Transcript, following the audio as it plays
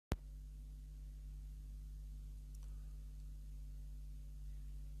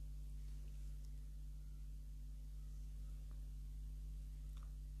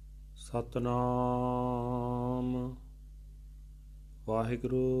ਸਤਨਾਮ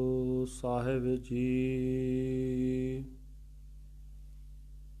ਵਾਹਿਗੁਰੂ ਸਾਹਿਬ ਜੀ।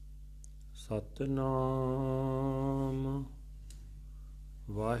 ਸਤਨਾਮ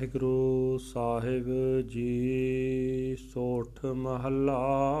ਵਾਹਿਗੁਰੂ ਸਾਹਿਬ ਜੀ। ਸੋਠ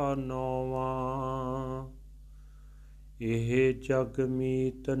ਮਹੱਲਾ ਨੌਵਾਂ। ਇਹ ਜਗ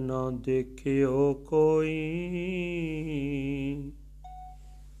ਮੀਤ ਨ ਦੇਖਿਓ ਕੋਈ,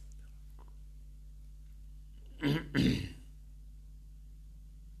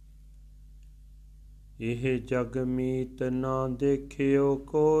 ਇਹ ਜਗ ਮੀਤ ਨਾ ਦੇਖਿਓ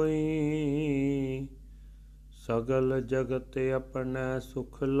ਕੋਈ। ਸਗਲ ਜਗਤ ਆਪਣੇ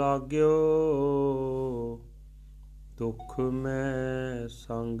ਸੁਖ ਲਾਗਿਓ, ਦੁਖ ਮੈਂ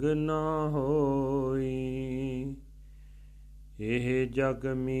ਸੰਗ ਨਾ ਹੋਈ। ਇਹ ਜਗ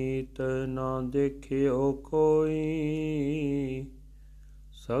ਮੀਤ ਨਾ ਦੇਖਿਓ ਕੋਈ,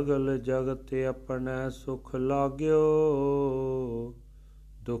 ਸਗਲ ਜਗਤ ਆਪਣੇ ਸੁਖ ਲਾਗਿਓ,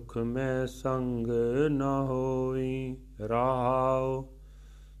 ਦੁਖ ਮੈਂ ਸੰਗ ਨ ਹੋਈ। ਰਹਾਉ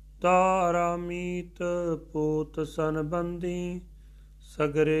ਤਾਰਾ ਮੀਤ ਪੂਤ ਸੰਬੰਧੀ,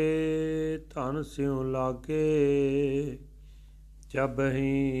 ਸਗਰੇ ਧਨ ਸਿਉ ਲਾਗੇ। ਜਬਹਿ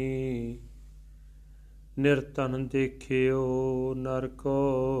ਨਿਰਤਨ ਦੇਖਿਓ ਨਰਕੋ,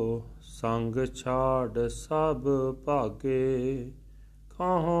 ਸੰਗ ਛਾੜ ਸਭ ਭਾਗੇ।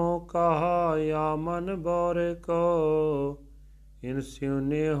 ਕਹੋ ਕਹਾ या मन बोरे को, इन स्यु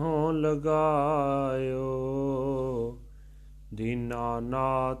नेहो लगायो।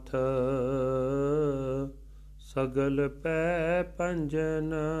 दीनानाथ सगल पै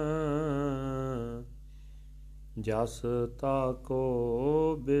पंजन, जस ताको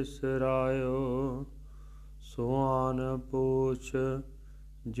बिसरायो। सुआन पूछ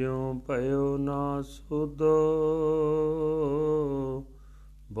ज्यों पयो ना सुधो,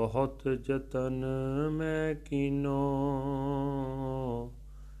 बहुत जतन मैं कीनो।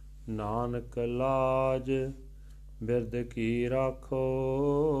 नानक लाज बिरद की राखो,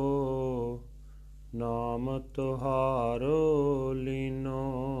 नाम तुहारो लीनो।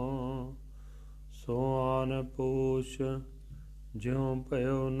 सुआन पूछ ज्यों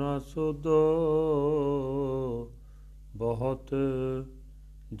पयो ना सुधो, बहुत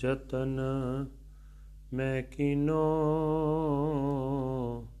जतन मैं कीनो।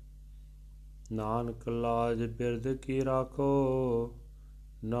 नानक लाज बिरद की राखो,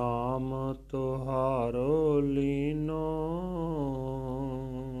 नाम तुहारो लीनो।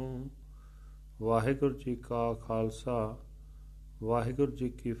 ਵਾਹਿਗੁਰੂ ਜੀ ਕਾ ਖਾਲਸਾ, ਵਾਹਿਗੁਰੂ ਜੀ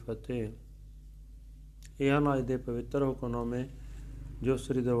ਕੀ ਫਤਿਹ। ਇਹ ਹਨ ਅੱਜ ਦੇ ਪਵਿੱਤਰ ਹੁਕਮਨਾਮੇ ਜੋ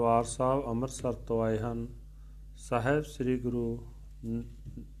ਸ੍ਰੀ ਦਰਬਾਰ ਸਾਹਿਬ ਅੰਮ੍ਰਿਤਸਰ ਤੋਂ ਆਏ ਹਨ। ਸਾਹਿਬ ਸ੍ਰੀ ਗੁਰੂ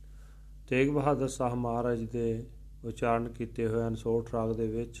ਤੇਗ ਬਹਾਦਰ ਸਾਹਿਬ ਮਹਾਰਾਜ ਦੇ ਉਚਾਰਨ ਕੀਤੇ ਹੋਏ ਹਨ ਸੋਠ ਰਾਗ ਦੇ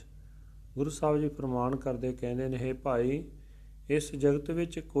ਵਿੱਚ। ਗੁਰੂ ਸਾਹਿਬ ਜੀ ਫਰਮਾਨ ਕਰਦੇ ਕਹਿੰਦੇ ਨੇ, ਹੇ ਭਾਈ, ਇਸ ਜਗਤ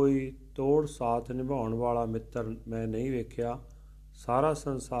ਵਿੱਚ ਕੋਈ ਤੋੜ ਸਾਥ ਨਿਭਾਉਣ ਵਾਲਾ ਮਿੱਤਰ ਮੈਂ ਨਹੀਂ ਵੇਖਿਆ। ਸਾਰਾ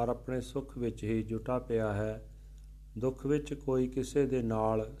ਸੰਸਾਰ ਆਪਣੇ ਸੁੱਖ ਵਿੱਚ ਹੀ ਜੁਟਾ ਪਿਆ ਹੈ, ਦੁੱਖ ਵਿੱਚ ਕੋਈ ਕਿਸੇ ਦੇ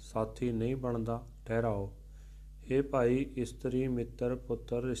ਨਾਲ ਸਾਥੀ ਨਹੀਂ ਬਣਦਾ। ਠਹਿਰਾਓ, ਹੇ ਭਾਈ, ਇਸਤਰੀ, ਮਿੱਤਰ,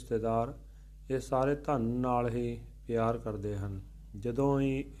 ਪੁੱਤਰ, ਰਿਸ਼ਤੇਦਾਰ ਇਹ ਸਾਰੇ ਧਨ ਨਾਲ ਹੀ ਪਿਆਰ ਕਰਦੇ ਹਨ। ਜਦੋਂ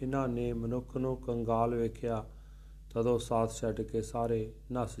ਹੀ ਇਹਨਾਂ ਨੇ ਮਨੁੱਖ ਨੂੰ ਕੰਗਾਲ ਵੇਖਿਆ, ਤਦੋਂ ਸਾਥ ਛੱਡ ਕੇ ਸਾਰੇ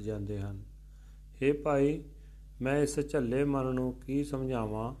ਨੱਸ ਜਾਂਦੇ ਹਨ। ਹੇ ਭਾਈ, ਮੈਂ ਇਸ ਝੱਲੇ ਮਨ ਨੂੰ ਕੀ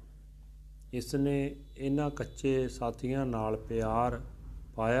ਸਮਝਾਵਾਂ। ਇਸ ਨੇ ਇਹਨਾਂ ਕੱਚੇ ਸਾਥੀਆਂ ਨਾਲ ਪਿਆਰ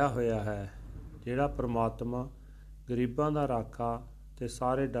ਪਾਇਆ ਹੋਇਆ ਹੈ। ਜਿਹੜਾ ਪਰਮਾਤਮਾ ਗਰੀਬਾਂ ਦਾ ਰਾਖਾ ਤੇ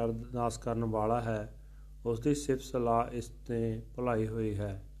ਸਾਰੇ ਡਰ ਨਾਸ ਕਰਨ ਵਾਲਾ ਹੈ, ਉਸ ਦੀ ਸਿਫਤ ਸਲਾਹ ਇਸ ਨੇ ਭੁਲਾਈ ਹੋਈ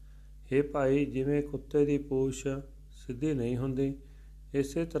ਹੈ। ਹੇ ਭਾਈ, ਜਿਵੇਂ ਕੁੱਤੇ ਦੀ ਪੂਛ ਸਿੱਧੀ ਨਹੀਂ ਹੁੰਦੀ,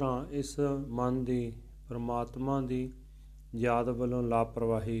 ਇਸੇ ਤਰ੍ਹਾਂ ਇਸ ਮਨ ਦੀ ਪਰਮਾਤਮਾ ਦੀ ਯਾਦ ਵੱਲੋਂ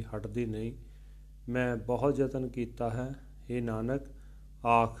ਲਾਪਰਵਾਹੀ ਹਟਦੀ ਨਹੀਂ। ਮੈਂ ਬਹੁਤ ਯਤਨ ਕੀਤਾ ਹੈ। ਹੇ ਨਾਨਕ,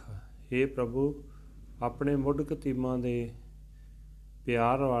 ਆਖ, ਹੇ ਪ੍ਰਭੂ, ਆਪਣੇ ਮੁੱਢ ਕਤੀਮਾਂ ਦੇ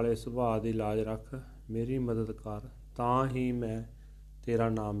ਪਿਆਰ ਵਾਲੇ ਸੁਭਾਅ ਦੀ ਲਾਜ ਰੱਖ, ਮੇਰੀ ਮਦਦ ਕਰ, ਤਾਂ ਹੀ ਮੈਂ ਤੇਰਾ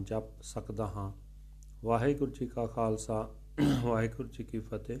ਨਾਮ ਜਪ ਸਕਦਾ ਹਾਂ। ਵਾਹਿਗੁਰੂ ਜੀ ਕਾ ਖਾਲਸਾ, ਵਾਹਿਗੁਰੂ ਜੀ ਕੀ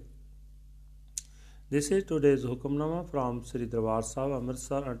ਫਤਿਹ। This is today's Hukamnama from Sri Darbar Sahib,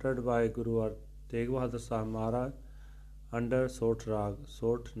 Amritsar, uttered by Guru Tegh Bahadur Sahib Maharaj under Sot Rag,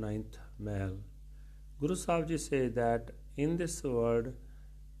 Sot 9th Mahal. Guru Sahib Ji say that in this world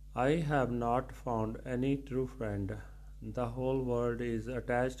I have not found any true friend. The whole world is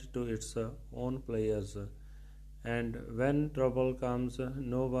attached to its own players, and when trouble comes,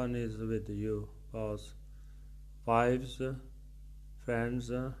 no one is with you. Pause. Wives,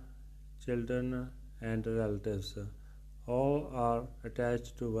 friends, children, and relatives all are attached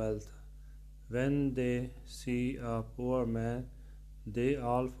to wealth. When they see a poor man, they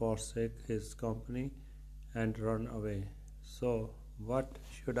all forsake his company and run away. So, what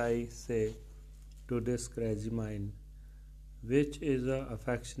should I say to this crazy mind, which is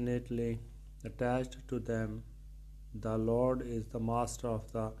affectionately attached to them? The Lord is the master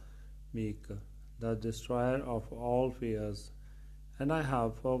of the meek, the destroyer of all fears, and I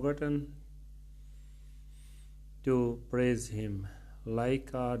have forgotten to praise him.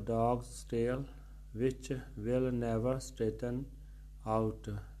 Like a dog's tail, which will never straighten out,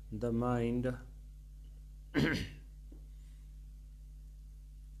 the mind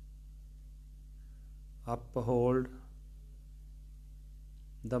uphold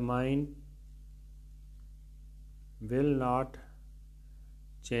the mind will not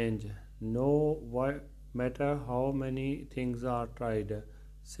change, no matter how many things are tried.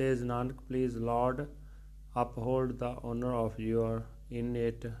 Says Nanak, please Lord, uphold the honor of your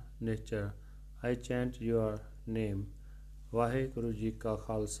innate nature. I chant your name. Waheguru ji ਕਾ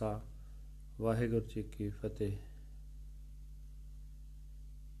ਖਾਲਸਾ ਵਾਹਿਗੁਰੂ ਜੀ ਕੀ ਫਤਿਹ।